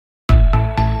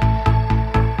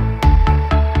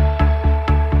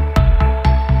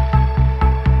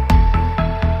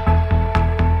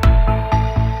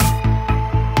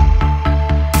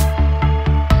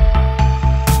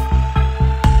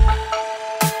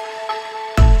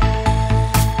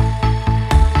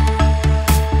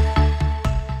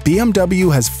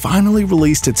BMW has finally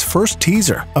released its first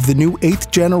teaser of the new 8th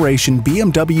generation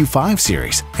BMW 5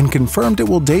 Series and confirmed it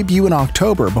will debut in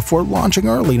October before launching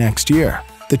early next year.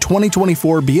 The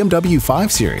 2024 BMW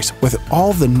 5 Series, with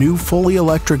all the new fully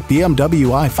electric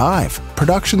BMW i5,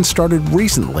 production started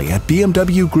recently at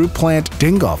BMW Group plant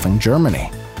Dingolfing, Germany.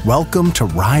 Welcome to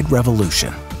Ride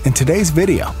Revolution. In today's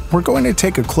video, we're going to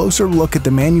take a closer look at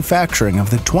the manufacturing of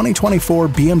the 2024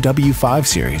 BMW 5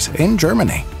 Series in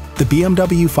Germany. The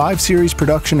BMW 5 Series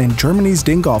production in Germany's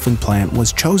Dingolfing plant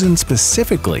was chosen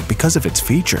specifically because of its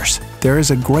features. There is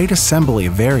a great assembly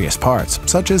of various parts,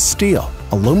 such as steel,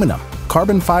 aluminum,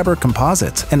 carbon fiber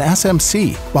composites, and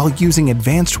SMC, while using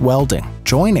advanced welding,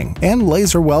 joining, and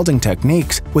laser welding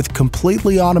techniques, with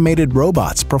completely automated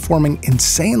robots performing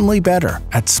insanely better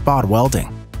at spot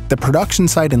welding. The production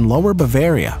site in Lower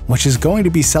Bavaria, which is going to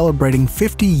be celebrating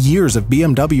 50 years of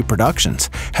BMW productions,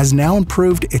 has now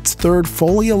improved its third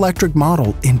fully electric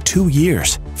model in 2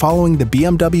 years, following the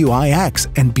BMW iX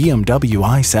and BMW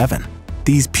i7.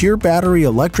 These pure battery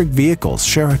electric vehicles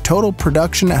share a total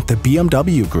production at the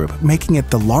BMW Group, making it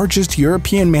the largest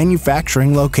European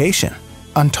manufacturing location.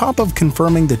 On top of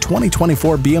confirming the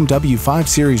 2024 BMW 5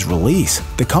 Series release,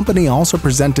 the company also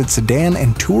presented sedan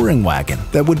and touring wagon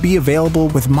that would be available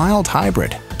with mild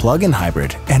hybrid, plug-in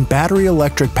hybrid, and battery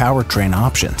electric powertrain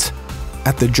options.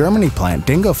 At the Germany plant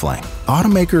Dingolfing,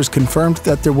 automakers confirmed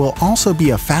that there will also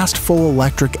be a fast full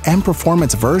electric and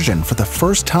performance version for the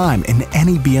first time in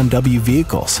any BMW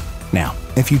vehicles. Now,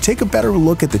 if you take a better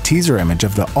look at the teaser image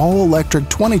of the all-electric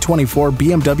 2024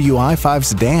 BMW i5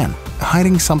 sedan,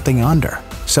 hiding something under.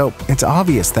 So it's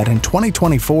obvious that in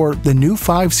 2024, the new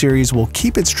 5 Series will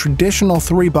keep its traditional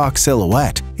 3-box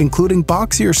silhouette, including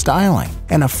boxier styling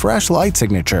and a fresh light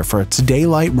signature for its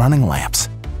daylight running lamps.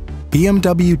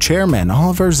 BMW chairman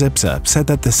Oliver Zipse said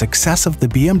that the success of the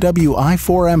BMW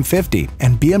i4 M50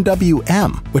 and BMW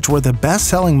M, which were the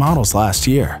best-selling models last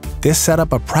year, this set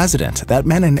up a precedent that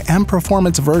meant an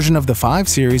M-performance version of the 5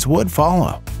 Series would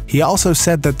follow. He also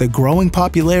said that the growing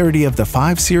popularity of the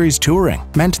 5 Series Touring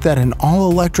meant that an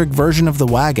all-electric version of the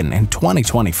wagon in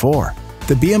 2024.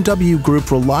 The BMW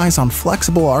Group relies on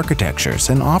flexible architectures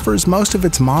and offers most of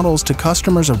its models to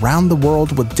customers around the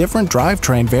world with different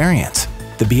drivetrain variants.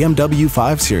 The BMW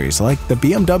 5 Series, like the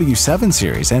BMW 7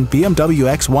 Series and BMW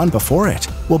X1 before it,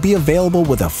 will be available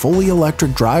with a fully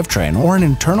electric drivetrain or an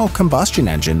internal combustion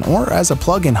engine or as a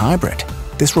plug-in hybrid.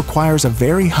 This requires a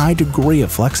very high degree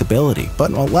of flexibility,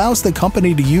 but allows the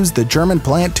company to use the German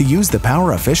plant to use the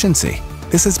power efficiency.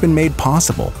 This has been made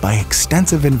possible by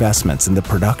extensive investments in the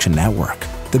production network.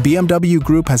 The BMW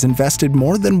Group has invested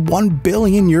more than €1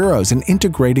 billion in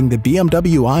integrating the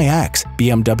BMW iX,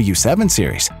 BMW 7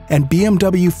 Series, and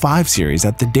BMW 5 Series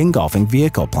at the Dingolfing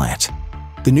vehicle plant.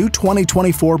 The new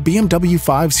 2024 BMW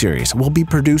 5 Series will be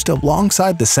produced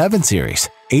alongside the 7 Series,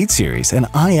 8 Series, and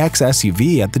iX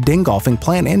SUV at the Dingolfing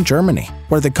plant in Germany,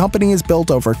 where the company has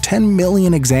built over 10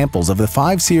 million examples of the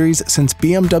 5 Series since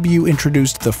BMW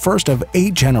introduced the first of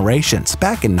 8 generations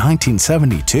back in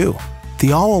 1972.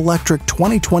 The all-electric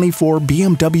 2024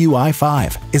 BMW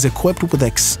i5 is equipped with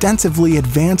extensively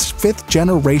advanced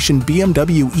 5th-generation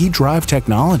BMW eDrive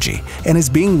technology and is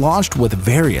being launched with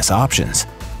various options.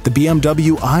 The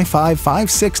BMW i5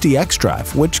 560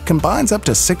 xDrive, which combines up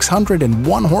to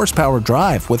 601 horsepower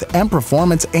drive with M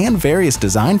performance and various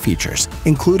design features,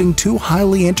 including 2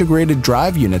 highly integrated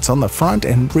drive units on the front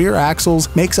and rear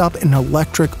axles, makes up an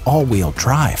electric all-wheel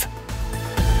drive.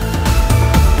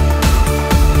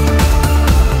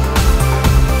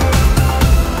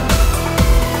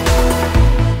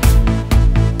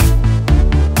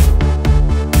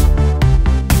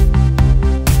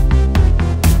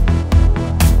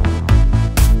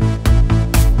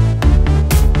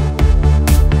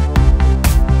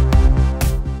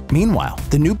 Meanwhile,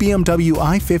 the new BMW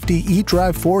i50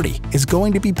 eDrive 40 is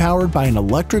going to be powered by an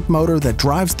electric motor that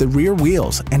drives the rear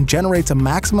wheels and generates a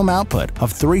maximum output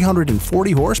of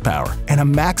 340 horsepower and a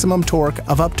maximum torque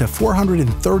of up to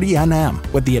 430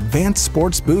 Nm with the advanced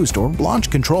sports boost or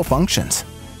launch control functions.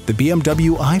 The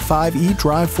BMW i5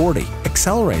 eDrive 40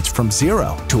 accelerates from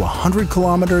 0 to 100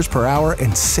 km per hour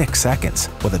in 6 seconds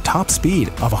with a top speed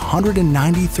of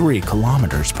 193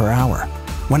 km per hour.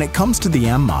 When it comes to the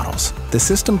M models, the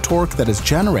system torque that is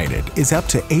generated is up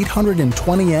to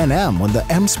 820 Nm when the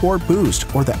M Sport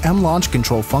Boost or the M Launch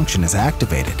Control function is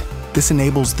activated. This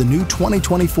enables the new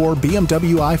 2024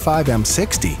 BMW i5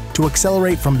 M60 to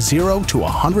accelerate from 0 to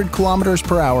 100 km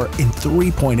per hour in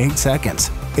 3.8 seconds.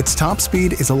 Its top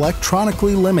speed is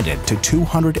electronically limited to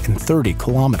 230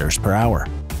 km per hour.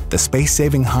 The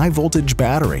space-saving high-voltage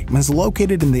battery is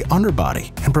located in the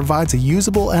underbody and provides a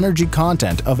usable energy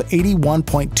content of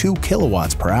 81.2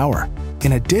 kilowatts per hour.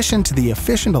 In addition to the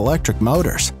efficient electric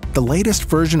motors, the latest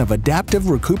version of adaptive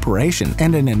recuperation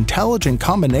and an intelligent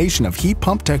combination of heat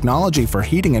pump technology for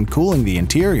heating and cooling the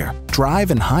interior,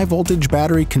 drive and high-voltage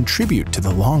battery contribute to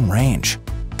the long range.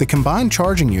 The combined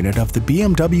charging unit of the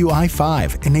BMW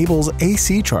i5 enables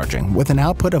AC charging with an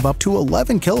output of up to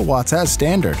 11 kilowatts as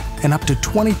standard and up to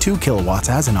 22 kilowatts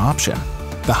as an option.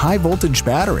 The high-voltage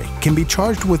battery can be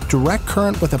charged with direct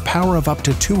current with a power of up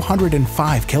to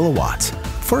 205 kilowatts.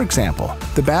 For example,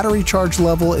 the battery charge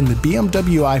level in the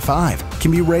BMW i5 can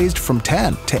be raised from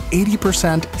 10 to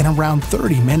 80% in around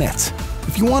 30 minutes.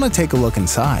 If you want to take a look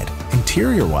inside,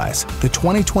 interior-wise, the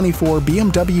 2024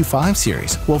 BMW 5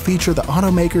 Series will feature the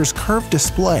automaker's curved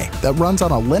display that runs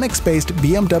on a Linux-based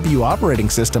BMW operating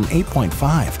system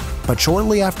 8.5. But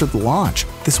shortly after the launch,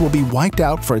 this will be wiped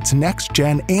out for its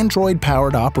next-gen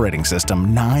Android-powered operating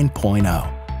system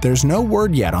 9.0. There's no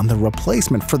word yet on the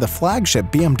replacement for the flagship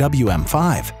BMW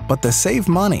M5, but the save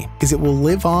money is it will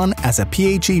live on as a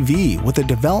PHEV with the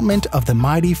development of the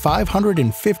mighty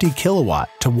 550 kilowatt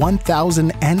to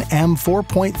 1000 Nm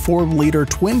 4.4-liter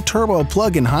twin-turbo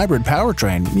plug-in hybrid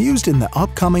powertrain used in the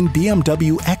upcoming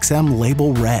BMW XM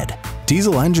Label Red.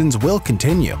 Diesel engines will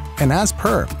continue, and as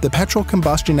per, the petrol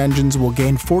combustion engines will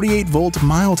gain 48-volt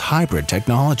mild hybrid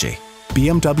technology.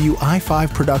 BMW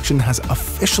i5 production has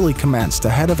officially commenced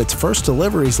ahead of its first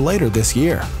deliveries later this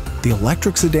year. The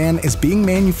electric sedan is being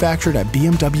manufactured at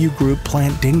BMW Group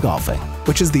plant Dingolfing,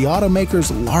 which is the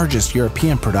automaker's largest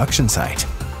European production site.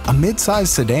 A mid-size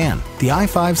sedan, the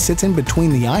i5 sits in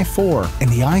between the i4 and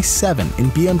the i7 in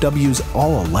BMW's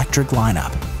all-electric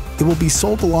lineup. It will be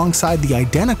sold alongside the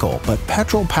identical but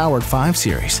petrol-powered 5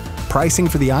 Series. Pricing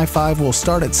for the i5 will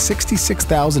start at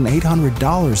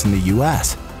 $66,800 in the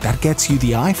US. That gets you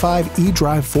the i5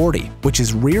 eDrive 40, which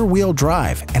is rear-wheel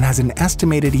drive and has an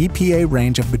estimated EPA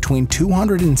range of between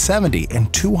 270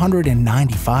 and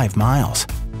 295 miles.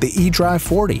 The eDrive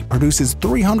 40 produces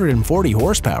 340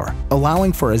 horsepower,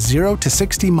 allowing for a 0 to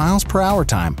 60 miles per hour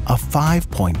time of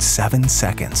 5.7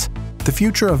 seconds. The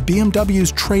future of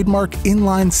BMW's trademark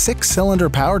inline 6-cylinder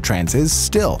powertrains is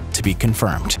still to be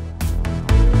confirmed.